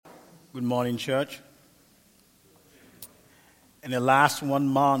Good morning, church. In the last 1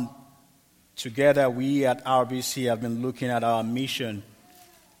 month, together we at RBC have been looking at our mission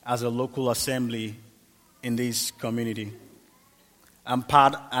as a local assembly in this community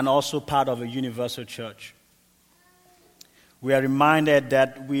and also part of a universal church. We are reminded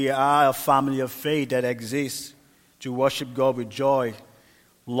that we are a family of faith that exists to worship God with joy,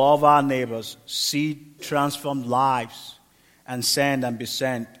 love our neighbors, see transformed lives, and send and be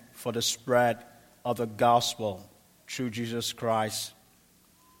sent for the spread of the gospel through Jesus Christ.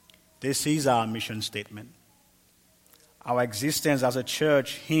 This is our mission statement. Our existence as a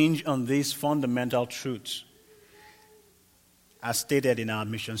church hinges on these fundamental truths, as stated in our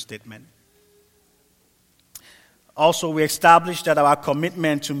mission statement. Also, we established that our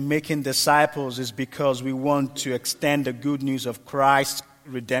commitment to making disciples is because we want to extend the good news of Christ's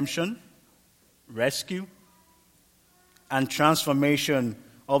redemption, rescue, and transformation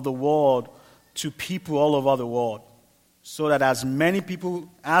of the world to people all over the world, so that as many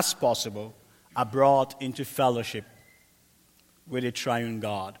people as possible are brought into fellowship with the triune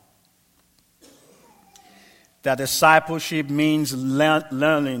God. That discipleship means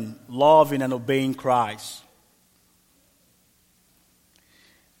learning, loving, and obeying Christ.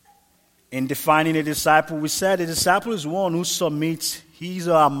 In defining a disciple, we said a disciple is one who submits his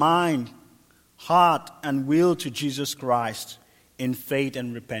or her mind, heart, and will to Jesus Christ in faith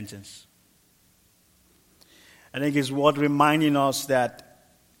and repentance. I think it's worth reminding us that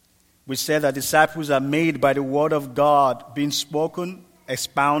we said that disciples are made by the word of God being spoken,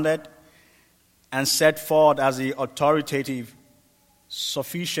 expounded, and set forth as the authoritative,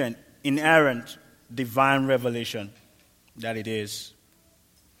 sufficient, inerrant, divine revelation that it is.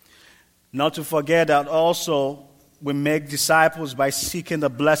 Not to forget that also we make disciples by seeking the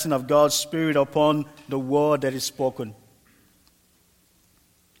blessing of God's Spirit upon the word that is spoken,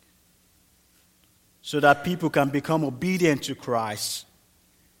 so that people can become obedient to Christ,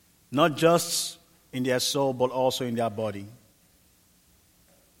 not just in their soul, but also in their body.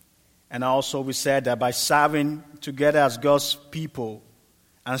 And also we said that by serving together as God's people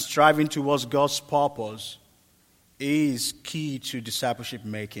and striving towards God's purpose is key to discipleship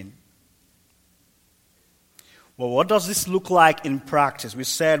making. Well, what does this look like in practice? We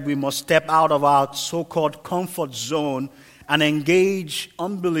said we must step out of our so-called comfort zone and engage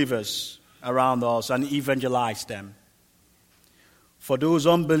unbelievers around us and evangelize them. For those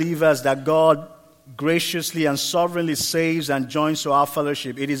unbelievers that God graciously and sovereignly saves and joins to our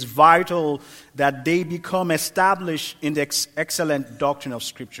fellowship, it is vital that they become established in the excellent doctrine of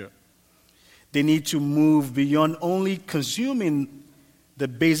Scripture. They need to move beyond only consuming the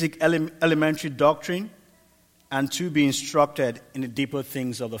basic elementary doctrine and to be instructed in the deeper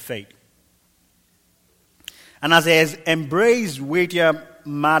things of the faith. And as they embrace weightier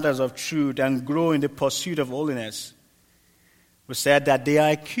matters of truth and grow in the pursuit of holiness, we said that they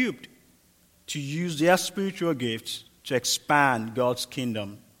are equipped to use their spiritual gifts to expand God's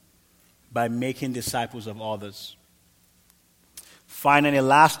kingdom by making disciples of others. Finally,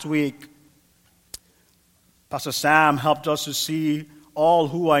 last week, Pastor Sam helped us to see all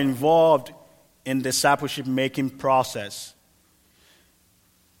who are involved in the discipleship making process.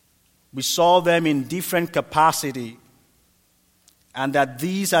 We saw them in different capacity, and that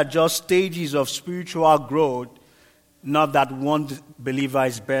these are just stages of spiritual growth, not that one believer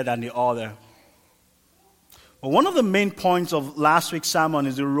is better than the other. But one of the main points of last week's sermon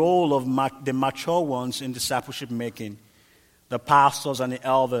is the role of the mature ones in discipleship making, the pastors and the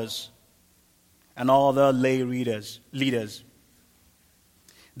elders, and all the lay leaders.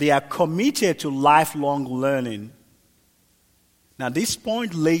 They are committed to lifelong learning. Now, this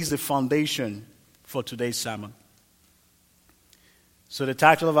point lays the foundation for today's sermon. So the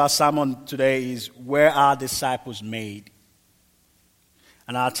title of our sermon today is, Where Are Disciples Made?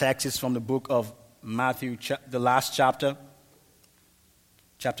 And our text is from the book of Matthew, the last chapter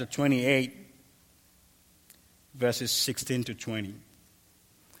 28, verses 16 to 20.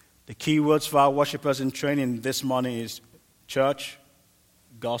 The key words for our worshipers in training this morning is church,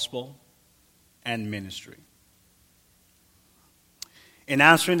 gospel, and ministry. In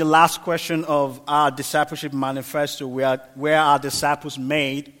answering the last question of our discipleship manifesto, where are disciples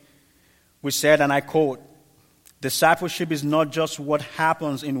made, we said, and I quote, discipleship is not just what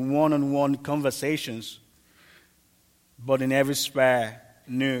happens in one-on-one conversations, but in every spare,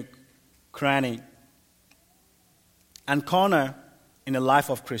 nook, cranny, and corner in the life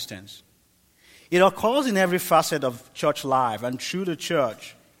of Christians. It occurs in every facet of church life and through the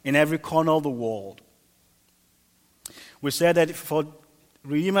church in every corner of the world. We said that for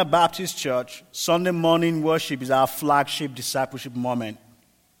Redeemer Baptist Church, Sunday morning worship is our flagship discipleship moment.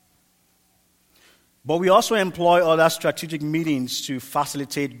 But we also employ other strategic meetings to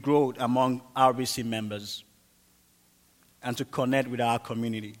facilitate growth among RBC members and to connect with our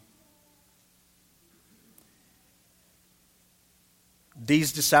community.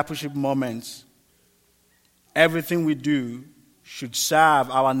 These discipleship moments, everything we do should serve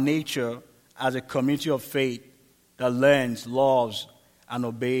our nature as a community of faith that learns, loves, and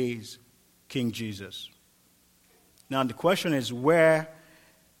obeys King Jesus. Now the question is, where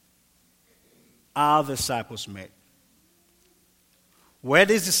are the disciples made? Where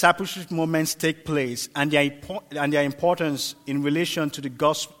these discipleship moments take place and their importance in relation to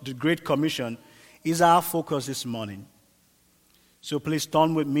the Great Commission is our focus this morning. So please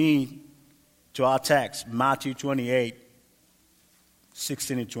turn with me to our text, Matthew 28,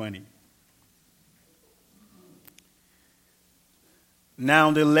 16 to 20.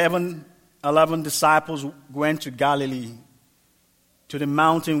 Now the 11 disciples went to Galilee, to the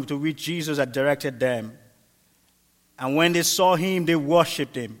mountain to which Jesus had directed them. And when they saw him, they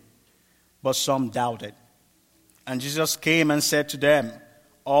worshipped him, but some doubted. And Jesus came and said to them,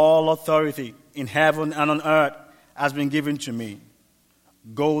 "All authority in heaven and on earth has been given to me.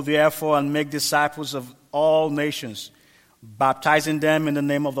 Go therefore and make disciples of all nations, baptizing them in the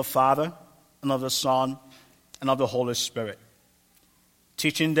name of the Father and of the Son and of the Holy Spirit,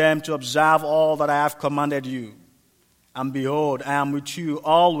 teaching them to observe all that I have commanded you. And behold, I am with you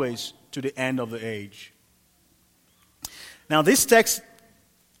always to the end of the age." Now this text,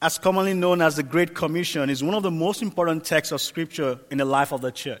 as commonly known as the Great Commission, is one of the most important texts of Scripture in the life of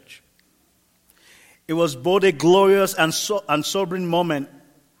the church. It was both a glorious and sobering moment,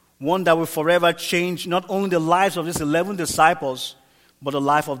 one that will forever change not only the lives of these 11 disciples, but the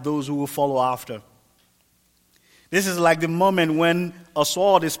life of those who will follow after. This is like the moment when a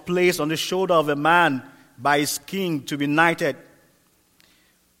sword is placed on the shoulder of a man by his king to be knighted.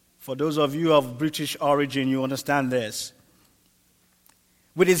 For those of you of British origin, you understand this.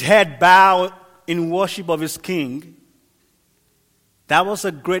 With his head bowed in worship of his king, that was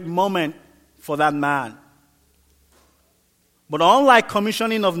a great moment for that man. But unlike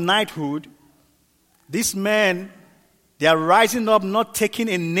commissioning of knighthood, these men, they are rising up not taking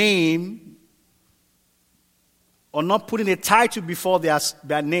a name or not putting a title before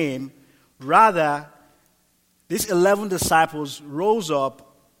their name. Rather, these 11 disciples rose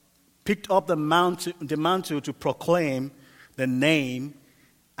up, picked up the mantle to proclaim the name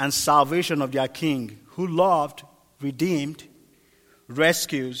and salvation of their King, who loved, redeemed,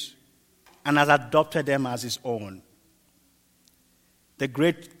 rescues, and has adopted them as his own. The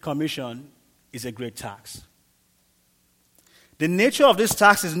Great Commission is a great task. The nature of this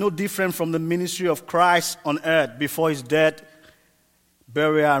task is no different from the ministry of Christ on earth before his death,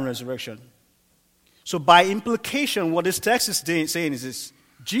 burial, and resurrection. So by implication, what this text is saying is this: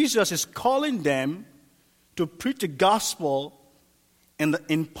 Jesus is calling them to preach the gospel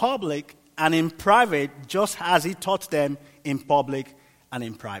in public and in private, just as he taught them in public and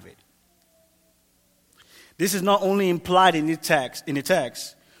in private. This is not only implied in the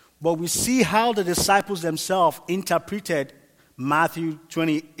text, but we see how the disciples themselves interpreted Matthew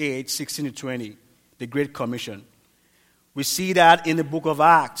 28, 16 to 20, the Great Commission. We see that in the book of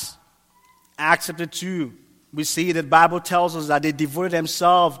Acts. Acts chapter 2, we see that the Bible tells us that they devoted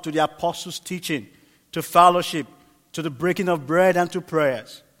themselves to the apostles' teaching, to fellowship, to the breaking of bread, and to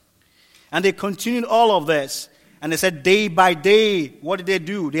prayers. And they continued all of this. And they said day by day, what did they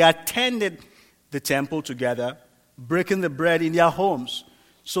do? They attended the temple together, breaking the bread in their homes.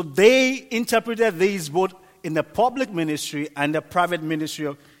 So they interpreted these both in the public ministry and the private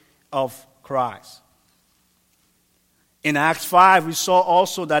ministry of Christ. In Acts 5, we saw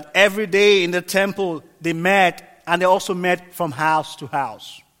also that every day in the temple they met, and they also met from house to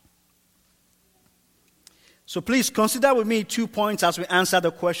house. So please consider with me 2 points as we answer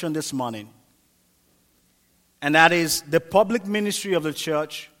the question this morning. And that is the public ministry of the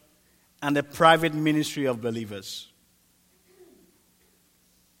church and the private ministry of believers.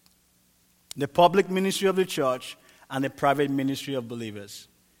 The public ministry of the church and the private ministry of believers.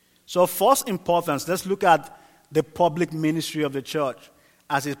 So first importance, let's look at the public ministry of the church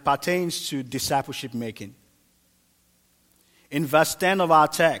as it pertains to discipleship making. In verse 10 of our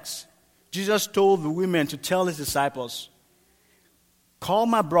text, Jesus told the women to tell his disciples, "Call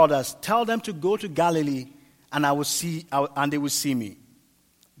my brothers, tell them to go to Galilee, and they will see me."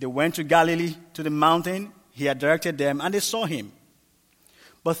 They went to Galilee, to the mountain he had directed them, and they saw him.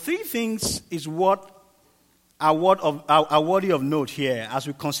 But 3 things is what are worthy of note here as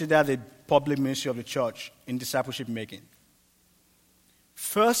we consider the public ministry of the church in discipleship making.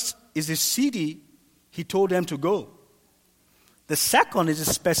 First is the city he told them to go. The second is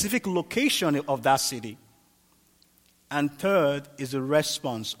the specific location of that city. And third is the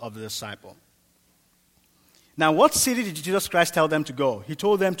response of the disciple. Now, what city did Jesus Christ tell them to go? He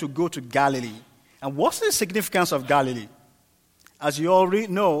told them to go to Galilee. And what's the significance of Galilee? As you already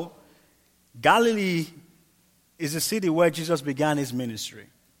know, Galilee is the city where Jesus began his ministry.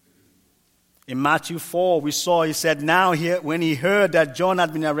 In Matthew 4, we saw, he said, now here, when he heard that John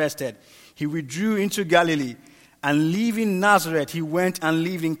had been arrested, he withdrew into Galilee, and leaving Nazareth, he went and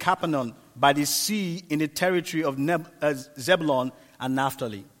lived in Capernaum by the sea in the territory of Zebulun and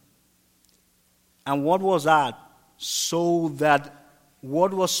Naphtali. And what was that? So that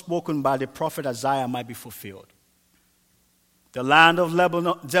what was spoken by the prophet Isaiah might be fulfilled. The land of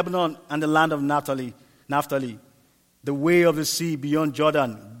Zebulun and the land of Naphtali, the way of the sea beyond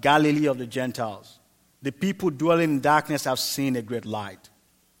Jordan, Galilee of the Gentiles. The people dwelling in darkness have seen a great light.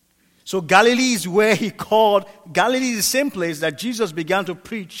 So Galilee is where Galilee is the same place that Jesus began to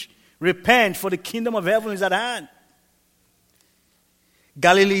preach, repent, for the kingdom of heaven is at hand.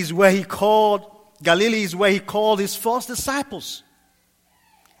 Galilee is where he called his first disciples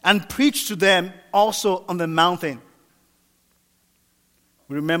and preached to them also on the mountain.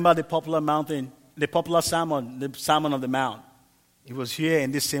 Remember the popular sermon, the Sermon on the Mount. It was here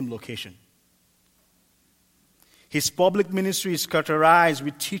in this same location. His public ministry is characterized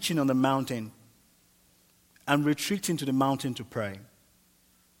with teaching on the mountain and retreating to the mountain to pray.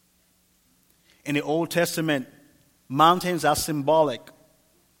 In the Old Testament, mountains are symbolic.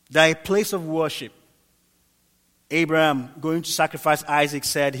 They are a place of worship. Abraham, going to sacrifice Isaac,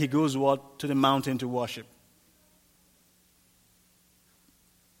 said he goes to the mountain to worship.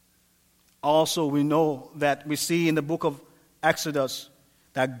 Also, we see in the book of Exodus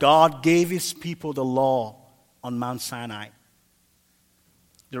that God gave his people the law on Mount Sinai.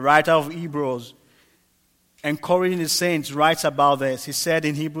 The writer of Hebrews, encouraging the saints, writes about this. He said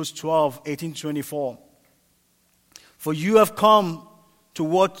in Hebrews 12:18-24, for you have come to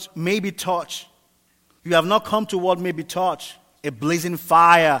what may be touched. You have not come to what may be touched, a blazing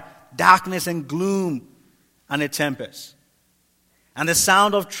fire, darkness and gloom, and a tempest. And the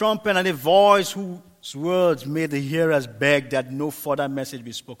sound of trumpet and a voice whose words made the hearers beg that no further message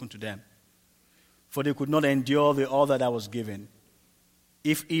be spoken to them. For they could not endure the order that was given.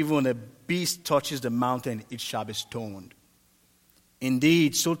 If even a beast touches the mountain, it shall be stoned.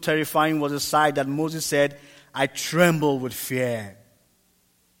 Indeed, so terrifying was the sight that Moses said, I tremble with fear.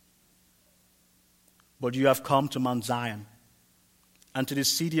 But you have come to Mount Zion, and to the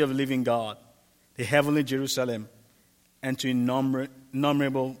city of the living God, the heavenly Jerusalem, and to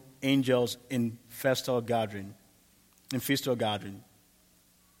innumerable angels in festal gathering,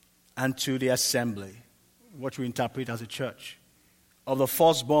 and to the assembly, what we interpret as a church, of the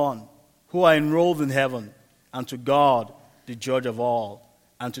firstborn who are enrolled in heaven, and to God, the judge of all,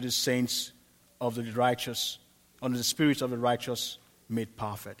 and to the saints of the righteous, under the spirits of the righteous made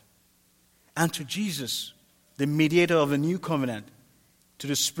perfect, and to Jesus, the mediator of the new covenant, to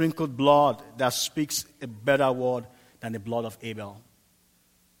the sprinkled blood that speaks a better word than the blood of Abel.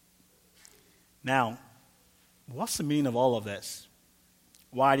 Now, what's the meaning of all of this?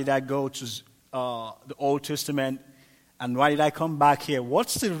 Why did I go to the Old Testament, and why did I come back here?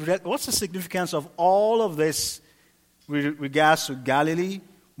 What's the significance of all of this with regards to Galilee,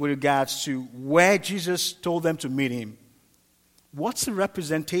 with regards to where Jesus told them to meet him? What's the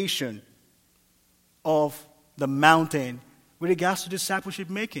representation of the mountain with regards to discipleship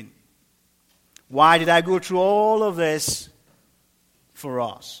making? Why did I go through all of this for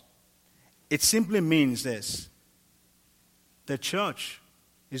us? It simply means this. The church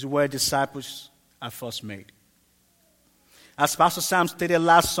is where disciples are first made. As Pastor Sam stated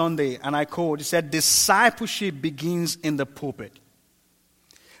last Sunday, and I quote, he said, discipleship begins in the pulpit.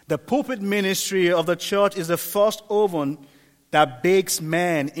 The pulpit ministry of the church is the first oven that bakes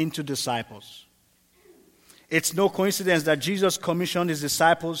men into disciples. It's no coincidence that Jesus commissioned his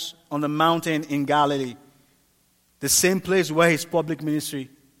disciples on the mountain in Galilee, the same place where his public ministry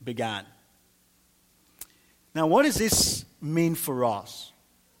began. Now, what does this mean for us?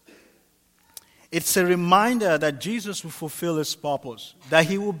 It's a reminder that Jesus will fulfill his purpose, that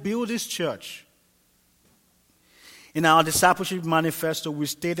he will build his church. In our discipleship manifesto, we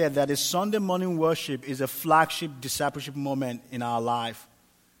stated that a Sunday morning worship is a flagship discipleship moment in our life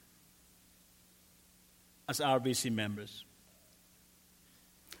as RBC members.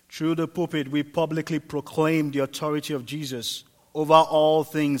 Through the pulpit, we publicly proclaim the authority of Jesus over all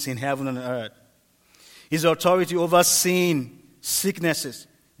things in heaven and earth. His authority over sin, sicknesses,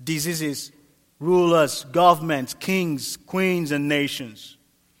 diseases, rulers, governments, kings, queens, and nations.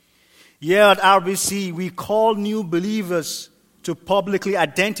 Here at RBC, we call new believers to publicly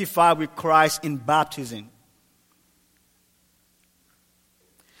identify with Christ in baptism.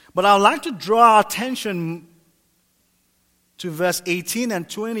 But I would like to draw our attention to verse 18 and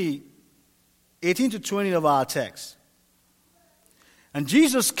 20, 18 to 20 of our text. And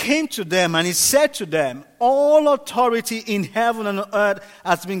Jesus came to them and he said to them, all authority in heaven and on earth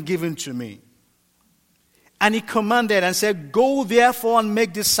has been given to me. And he commanded and said, go therefore and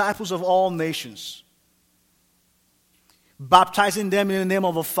make disciples of all nations, baptizing them in the name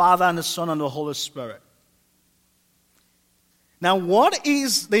of the Father and the Son and the Holy Spirit. Now, what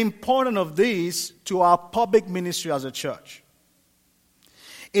is the importance of this to our public ministry as a church?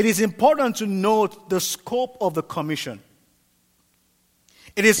 It is important to note the scope of the commission.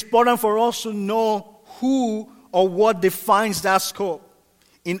 It is important for us to know who or what defines that scope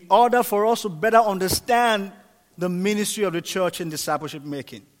in order for us to better understand the ministry of the church in discipleship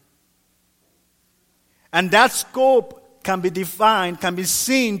making. And that scope can be defined, can be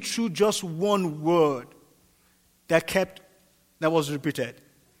seen through just one word that was repeated.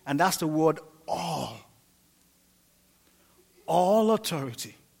 And that's the word all. All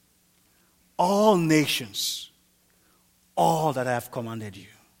authority, all nations, all that I have commanded you.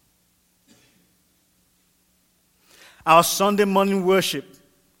 Our Sunday morning worship,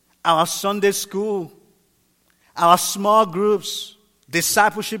 our Sunday school, our small groups,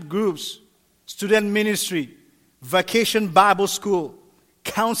 discipleship groups, student ministry, vacation Bible school,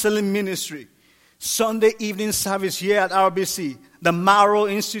 counseling ministry, Sunday evening service here at RBC, the Marrow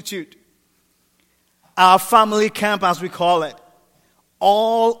Institute, our family camp as we call it.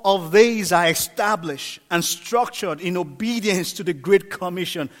 All of these are established and structured in obedience to the Great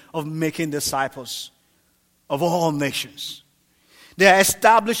Commission of making disciples of all nations. They are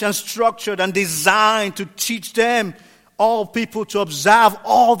established and structured and designed to teach them, all people, to observe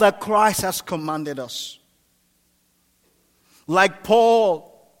all that Christ has commanded us. Like Paul,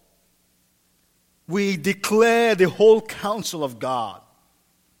 we declare the whole counsel of God.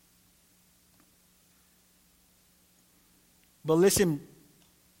 But listen,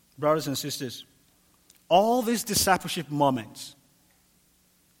 brothers and sisters, all these discipleship moments,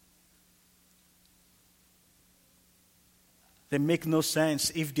 they make no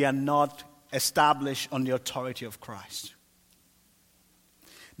sense if they are not established on the authority of Christ.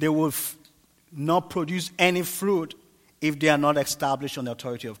 They will not produce any fruit if they are not established on the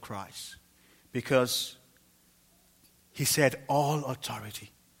authority of Christ. Because he said all authority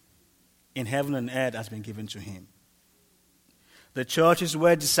in heaven and earth has been given to him. The church is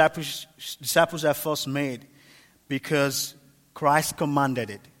where disciples are first made because Christ commanded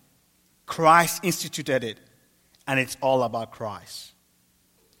it. Christ instituted it. And it's all about Christ.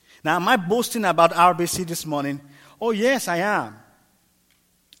 Now, am I boasting about RBC this morning? Oh, yes, I am.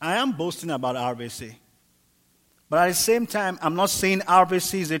 I am boasting about RBC. But at the same time, I'm not saying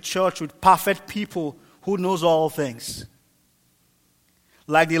RBC is a church with perfect people who knows all things.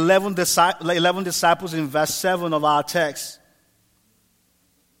 Like the 11 disciples in verse 7 of our text.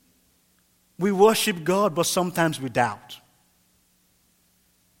 We worship God, but sometimes we doubt.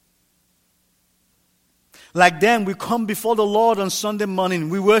 Like them, we come before the Lord on Sunday morning.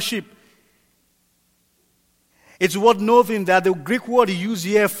 We worship. It's worth noting that the Greek word he used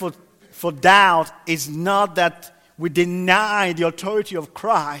here for doubt is not that we deny the authority of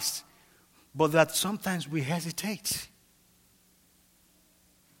Christ, but that sometimes we hesitate.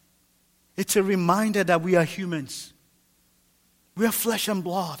 It's a reminder that we are humans. We are flesh and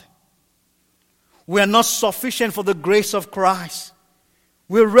blood. We are not sufficient for the grace of Christ.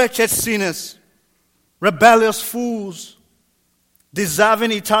 We're wretched sinners, rebellious fools,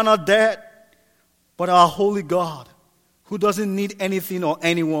 deserving eternal death. But our holy God, who doesn't need anything or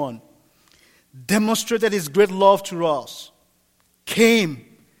anyone, demonstrated his great love to us, came,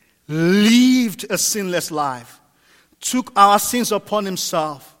 lived a sinless life, took our sins upon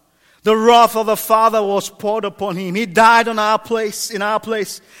himself. The wrath of the Father was poured upon him. He died in our place,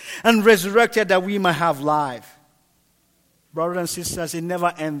 and resurrected that we might have life. Brothers and sisters, it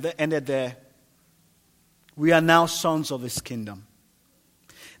never ended there. We are now sons of his kingdom.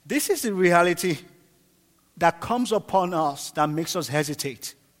 This is the reality that comes upon us that makes us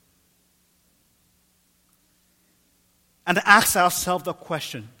hesitate. And ask ourselves the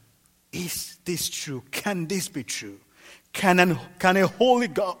question, is this true? Can this be true? Can a holy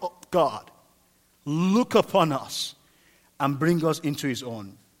God look upon us and bring us into his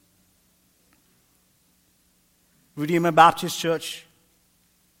own? Redeemer Baptist Church,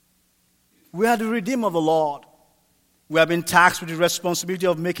 we are the redeemed of the Lord. We have been tasked with the responsibility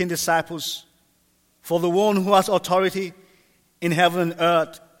of making disciples for the one who has authority in heaven and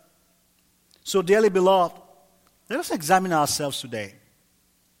earth. So, dearly beloved, Let us examine ourselves today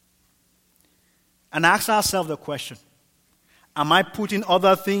and ask ourselves the question, am I putting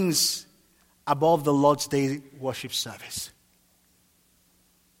other things above the Lord's Day worship service?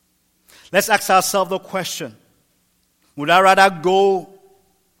 Let's ask ourselves the question, would I rather go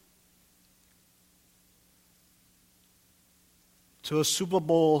to a Super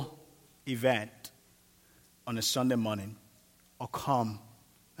Bowl event on a Sunday morning or come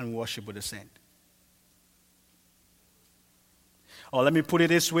and worship with the saint? Or let me put it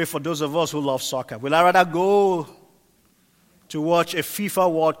this way for those of us who love soccer. Will I rather go to watch a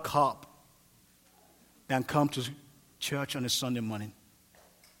FIFA World Cup than come to church on a Sunday morning?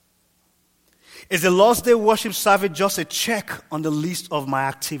 Is the Lord's Day worship service just a check on the list of my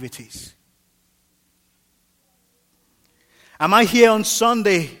activities? Am I here on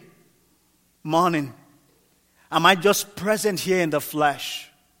Sunday morning? Am I just present here in the flesh,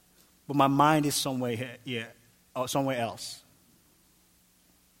 but my mind is somewhere here or somewhere else?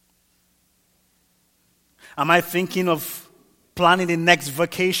 Am I thinking of planning the next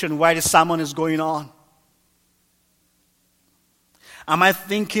vacation while the sermon is going on? Am I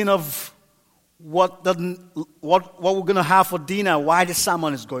thinking of what we're going to have for dinner while the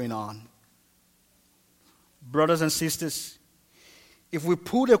sermon is going on? Brothers and sisters, if we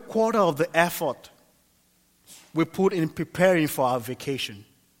put a quarter of the effort we put in preparing for our vacation,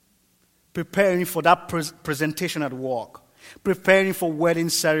 preparing for that presentation at work, preparing for wedding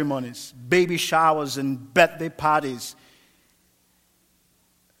ceremonies, baby showers, and birthday parties,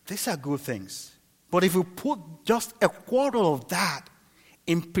 these are good things. But if we put just a quarter of that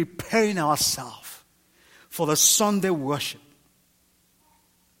in preparing ourselves for the Sunday worship,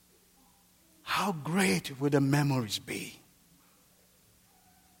 how great will the memories be?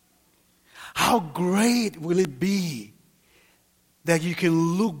 How great will it be that you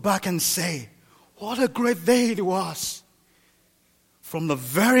can look back and say, what a great day it was. From the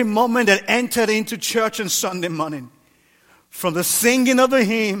very moment that entered into church on Sunday morning, from the singing of the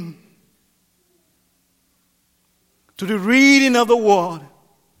hymn, to the reading of the word,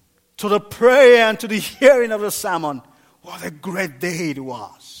 to the prayer and to the hearing of the sermon, what a great day it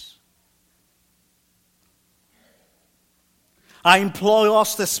was. I implore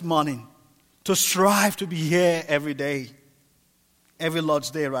us this morning to strive to be here every day, every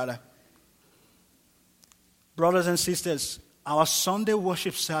Lord's Day rather. Brothers and sisters, our Sunday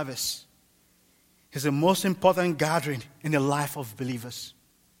worship service is the most important gathering in the life of believers.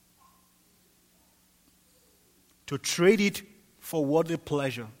 To trade it for worldly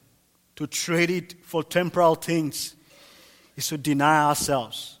pleasure, to trade it for temporal things, is to deny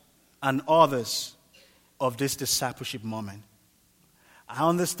ourselves and others of this discipleship moment. I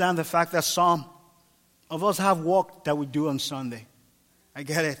understand the fact that some of us have work that we do on Sunday. I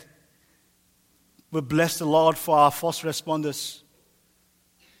get it. We bless the Lord for our first responders.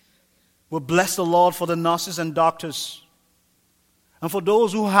 We bless the Lord for the nurses and doctors. And for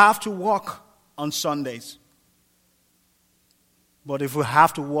those who have to work on Sundays. But if we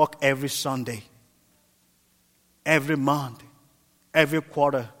have to work every Sunday, every month, every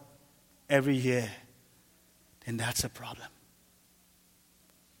quarter, every year, then that's a problem.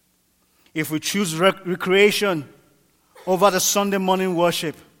 If we choose recreation over the Sunday morning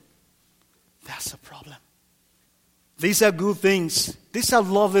worship, that's a problem. These are good things. These are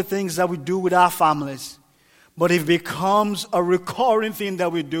lovely things that we do with our families. But if it becomes a recurring thing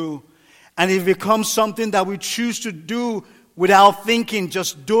that we do, and if it becomes something that we choose to do without thinking,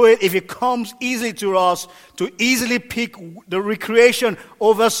 just do it. If it comes easy to us to easily pick the recreation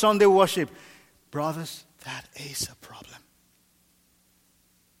over Sunday worship, brothers, that is a problem.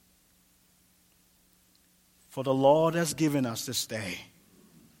 For the Lord has given us this day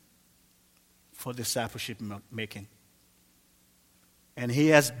for discipleship making. And He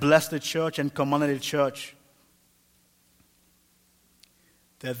has blessed the church and commanded the church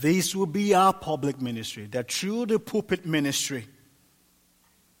that this will be our public ministry, that through the pulpit ministry,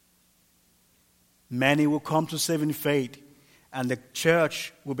 many will come to saving faith, and the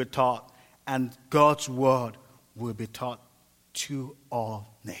church will be taught, and God's word will be taught to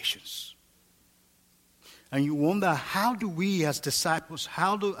all nations. And you wonder, how do we as disciples,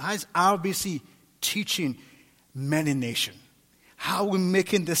 how is RBC teaching many nations? How are we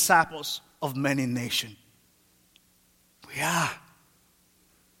making disciples of many nations? We are.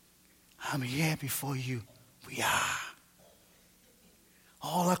 I'm here before you. We are.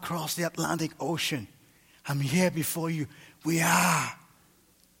 All across the Atlantic Ocean, I'm here before you. We are.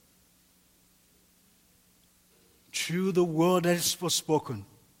 Through the word that was spoken,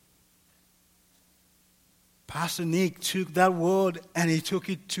 Pastor Nick took that word and he took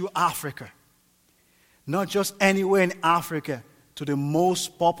it to Africa. not just anywhere in Africa, to the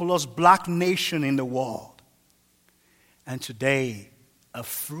most populous black nation in the world. And today, a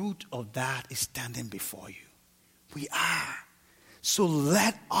fruit of that is standing before you. We are. So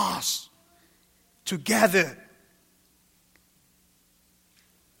let us together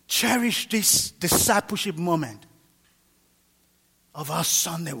cherish this discipleship moment of our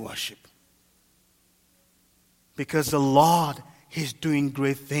Sunday worship. Because the Lord is doing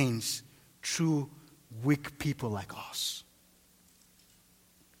great things through weak people like us.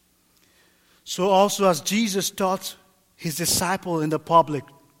 So also as Jesus taught his disciple in the public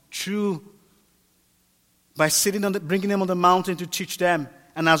by bringing them on the mountain to teach them,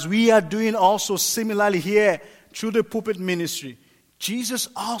 and as we are doing also similarly here through the pulpit ministry, Jesus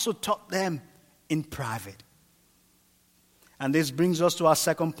also taught them in private. And this brings us to our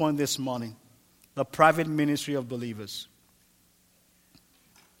second point this morning, the private ministry of believers.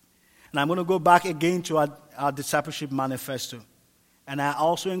 And I'm going to go back again to our discipleship manifesto. And I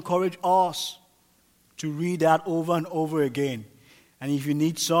also encourage us to read that over and over again. And if you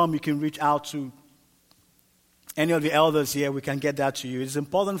need some, you can reach out to any of the elders here. We can get that to you. It's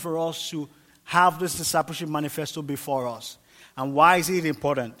important for us to have this discipleship manifesto before us. And why is it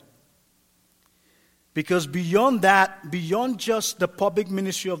important? Because beyond that, beyond just the public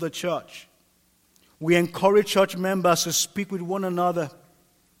ministry of the church, we encourage church members to speak with one another,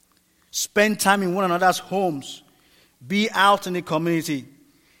 spend time in one another's homes, be out in the community.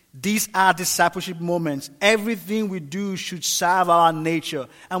 These are discipleship moments. Everything we do should serve our nature.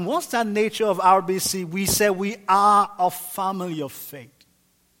 And what's that nature of RBC? We say we are a family of faith.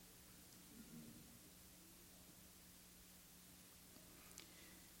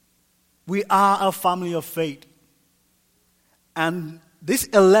 We are a family of faith. And these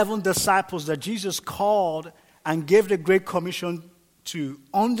 11 disciples that Jesus called and gave the Great Commission to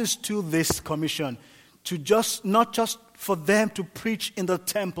understood this commission to not just for them to preach in the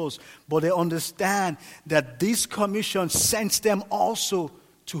temples, but they understand that this commission sends them also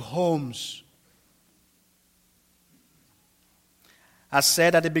to homes. I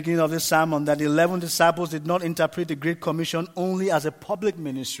said at the beginning of this sermon that the 11 disciples did not interpret the Great Commission only as a public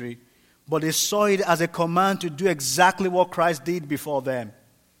ministry, but they saw it as a command to do exactly what Christ did before them.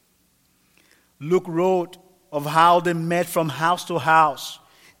 Luke wrote of how they met from house to house,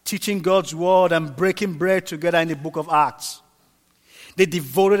 teaching God's word and breaking bread together in the book of Acts. They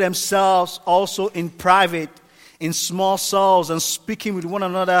devoted themselves also in private, in small cells, and speaking with one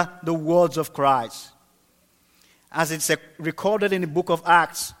another the words of Christ. As it's recorded in the book of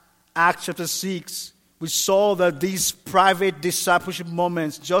Acts, Acts chapter 6, we saw that these private discipleship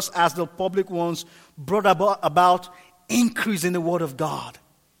moments, just as the public ones, brought about increase in the word of God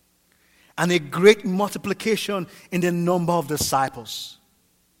and a great multiplication in the number of disciples.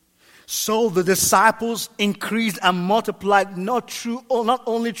 So the disciples increased and multiplied not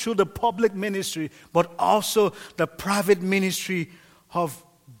only through the public ministry, but also the private ministry of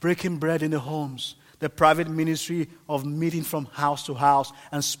breaking bread in the homes, the private ministry of meeting from house to house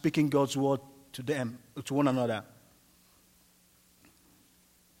and speaking God's word to them, to one another.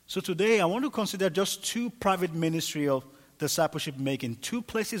 So today I want to consider just two private ministry of discipleship making, two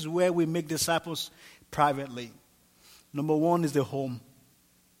places where we make disciples privately. Number one is the home.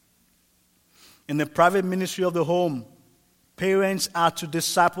 In the private ministry of the home, parents are to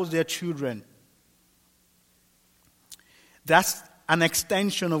disciple their children. That's an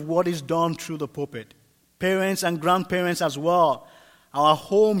extension of what is done through the pulpit. Parents and grandparents as well. Our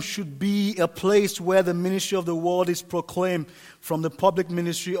home should be a place where the ministry of the word is proclaimed from the public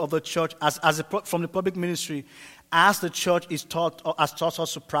ministry of the church, from the public ministry, as the church is taught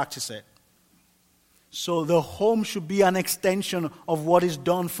us to practice it. So the home should be an extension of what is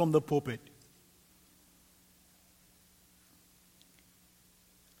done from the pulpit.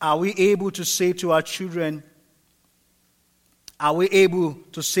 Are we able to say to our children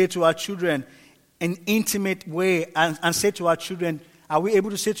in intimate way and say to our children, are we able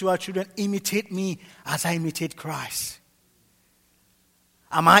to say to our children, imitate me as I imitate Christ?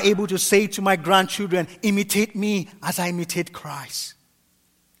 Am I able to say to my grandchildren, imitate me as I imitate Christ?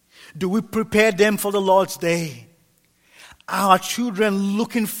 Do we prepare them for the Lord's day? Are our children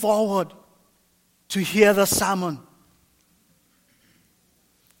looking forward to hear the sermon?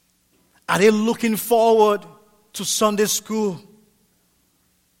 Are they looking forward to Sunday school?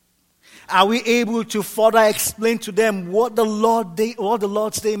 Are we able to further explain to them what the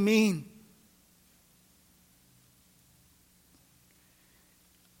Lord's Day mean?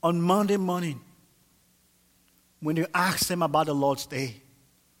 On Monday morning, when you ask them about the Lord's Day,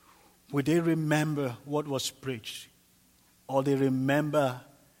 will they remember what was preached? Or they remember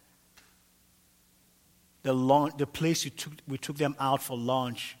the place we took them out for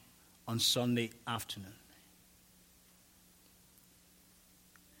lunch on Sunday afternoon?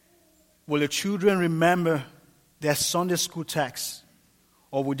 Will the children remember their Sunday school text,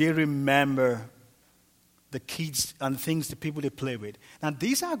 or will they remember the kids and things, the people they play with? Now,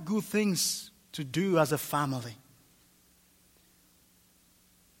 these are good things to do as a family.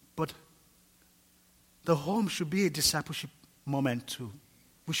 But the home should be a discipleship moment too.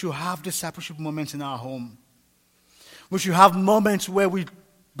 We should have discipleship moments in our home. We should have moments where we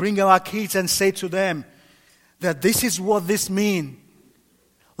bring our kids and say to them that this is what this means.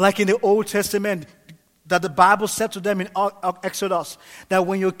 Like in the Old Testament, that the Bible said to them in Exodus, that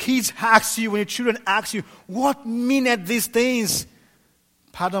when your kids ask you, when your children ask you, what meaneth these things?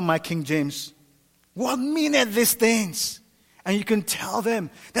 Pardon my King James. What meaneth these things? And you can tell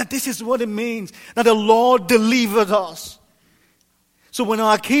them that this is what it means, that the Lord delivered us. So when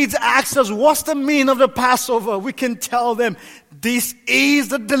our kids ask us, what's the meaning of the Passover? We can tell them, this is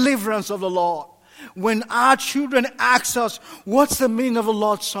the deliverance of the Lord. When our children ask us, what's the meaning of the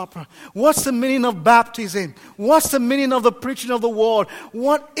Lord's Supper? What's the meaning of baptism? What's the meaning of the preaching of the word?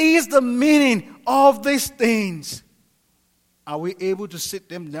 What is the meaning of these things? Are we able to sit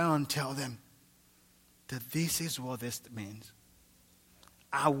them down and tell them that this is what this means?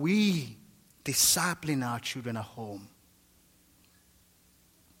 Are we discipling our children at home?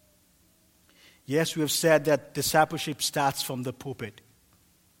 Yes, we have said that discipleship starts from the pulpit.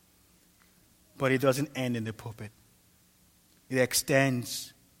 But it doesn't end in the pulpit. It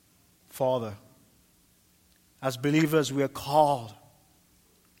extends further. As believers, we are called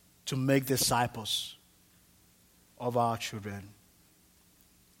to make disciples of our children.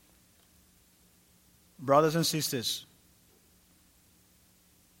 Brothers and sisters,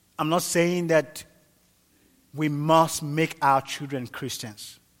 I'm not saying that we must make our children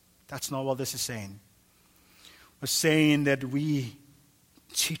Christians. That's not what this is saying. We're saying that we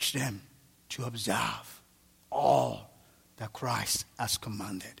teach them to observe all that Christ has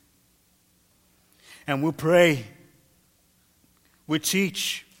commanded. And we pray, we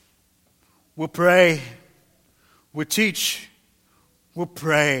teach, we pray, we teach, we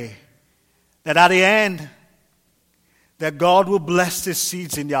pray that at the end, that God will bless the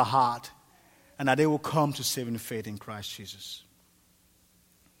seeds in their heart and that they will come to saving faith in Christ Jesus.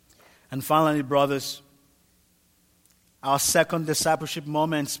 And finally, brothers, our second discipleship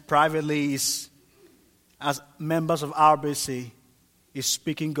moments privately is, as members of RBC, is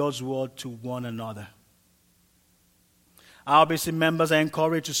speaking God's word to one another. RBC members are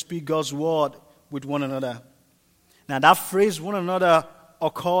encouraged to speak God's word with one another. Now that phrase, one another,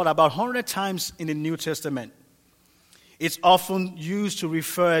 occurred about 100 times in the New Testament. It's often used to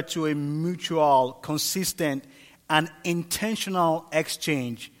refer to a mutual, consistent, and intentional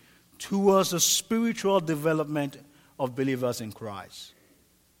exchange towards the spiritual development of believers in Christ.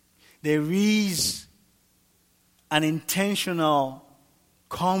 There is an intentional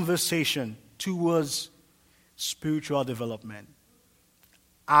conversation towards spiritual development.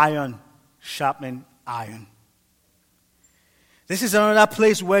 Iron sharpening iron. This is another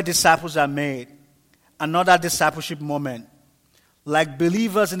place where disciples are made. Another discipleship moment. Like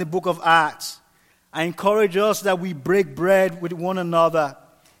believers in the book of Acts, I encourage us that we break bread with one another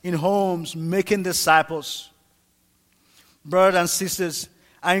in homes, making disciples. Brothers and sisters,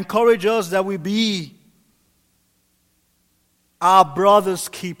 I encourage us that we be our brothers'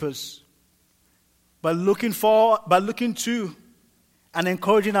 keepers by looking to and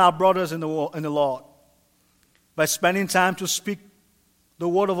encouraging our brothers in the Lord, by spending time to speak the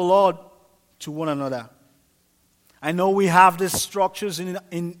word of the Lord to one another. I know we have these structures in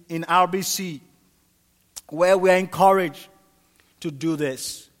RBC where we are encouraged to do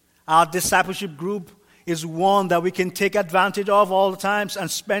this. Our discipleship group is one that we can take advantage of all the times and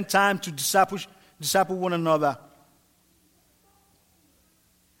spend time to disciple one another.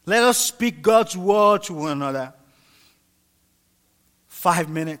 Let us speak God's word to one another. 5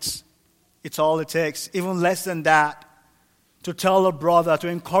 minutes. It's all it takes. Even less than that. To tell a brother, to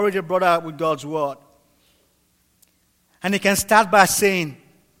encourage a brother with God's word. And he can start by saying,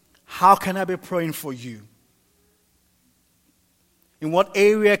 how can I be praying for you? In what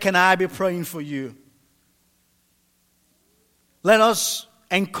area can I be praying for you? Let us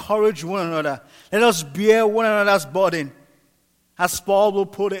encourage one another. Let us bear one another's burden. As Paul will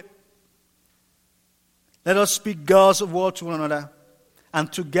put it. Let us speak God's word to one another.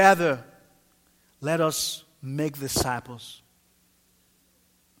 And together, let us make disciples.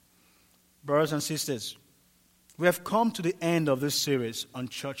 Brothers and sisters, we have come to the end of this series on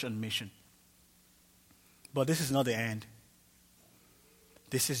church and mission. But this is not the end.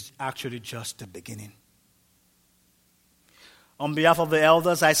 This is actually just the beginning. On behalf of the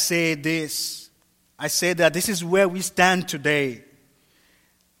elders, I say this. I say that this is where we stand today.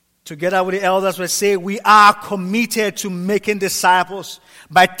 Together with the elders, we say we are committed to making disciples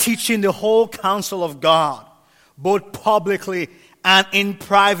by teaching the whole counsel of God, both publicly and in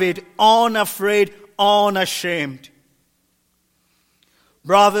private, unafraid, unashamed.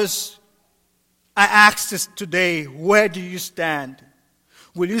 Brothers, I ask this today, where do you stand?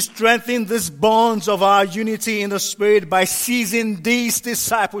 Will you strengthen these bonds of our unity in the Spirit by seizing these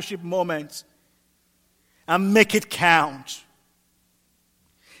discipleship moments and make it count?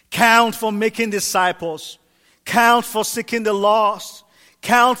 Count for making disciples. Count for seeking the lost.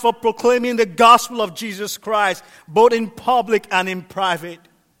 Count for proclaiming the gospel of Jesus Christ, both in public and in private.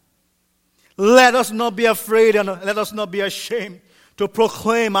 Let us not be afraid and let us not be ashamed to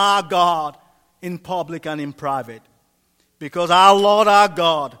proclaim our God in public and in private. Because our Lord, our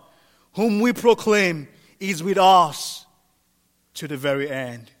God, whom we proclaim, is with us to the very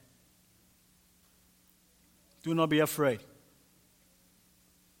end. Do not be afraid.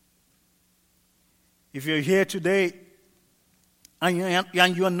 If you're here today and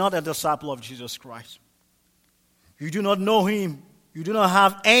you are not a disciple of Jesus Christ, you do not know Him, you do not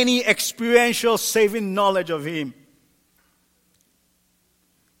have any experiential saving knowledge of Him,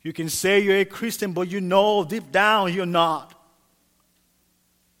 you can say you're a Christian, but you know deep down you're not.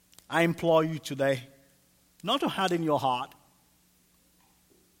 I implore you today not to harden your heart.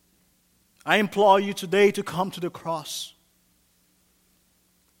 I implore you today to come to the cross.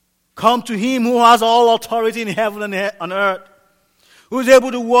 Come to Him who has all authority in heaven and on earth, who is able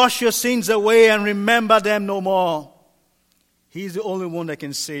to wash your sins away and remember them no more. He's the only one that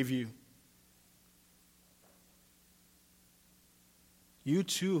can save you. You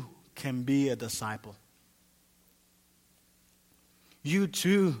too can be a disciple. You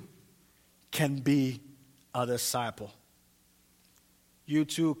too can be a disciple. You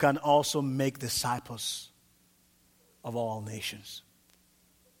too can also make disciples of all nations.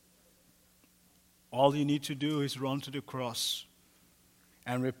 All you need to do is run to the cross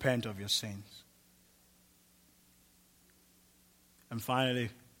and repent of your sins. And finally,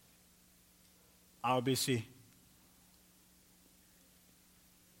 RBC,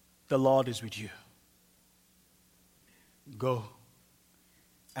 the Lord is with you. Go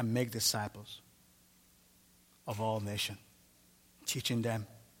and make disciples of all nations, teaching them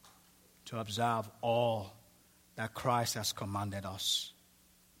to observe all that Christ has commanded us.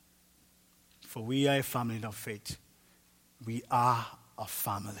 For we are a family of faith. We are a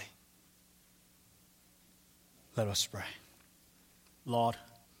family. Let us pray. Lord,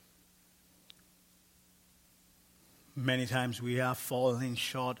 many times we are falling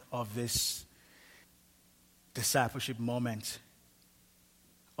short of this discipleship moment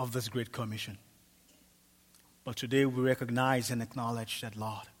of this great commission. But today we recognize and acknowledge that,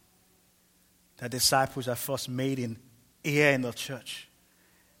 Lord, that disciples are first made here in the church.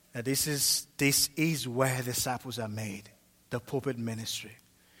 That this is where disciples are made, the pulpit ministry.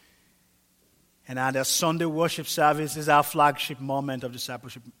 And our Sunday worship service is our flagship moment of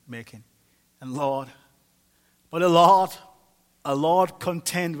discipleship making. And Lord, but our Lord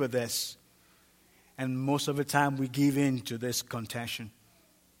contend with this. And most of the time we give in to this contention.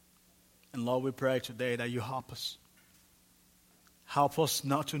 And Lord, we pray today that you help us. Help us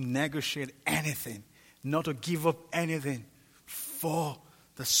not to negotiate anything, not to give up anything for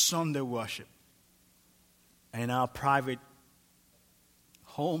the Sunday worship. And in our private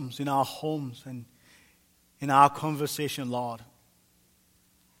homes, and in our conversation, Lord,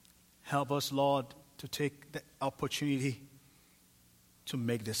 help us, Lord, to take the opportunity to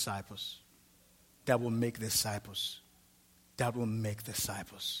make disciples. That will make disciples. That will make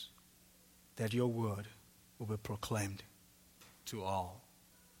disciples. That your word will be proclaimed to all.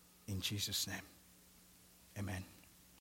 In Jesus' name.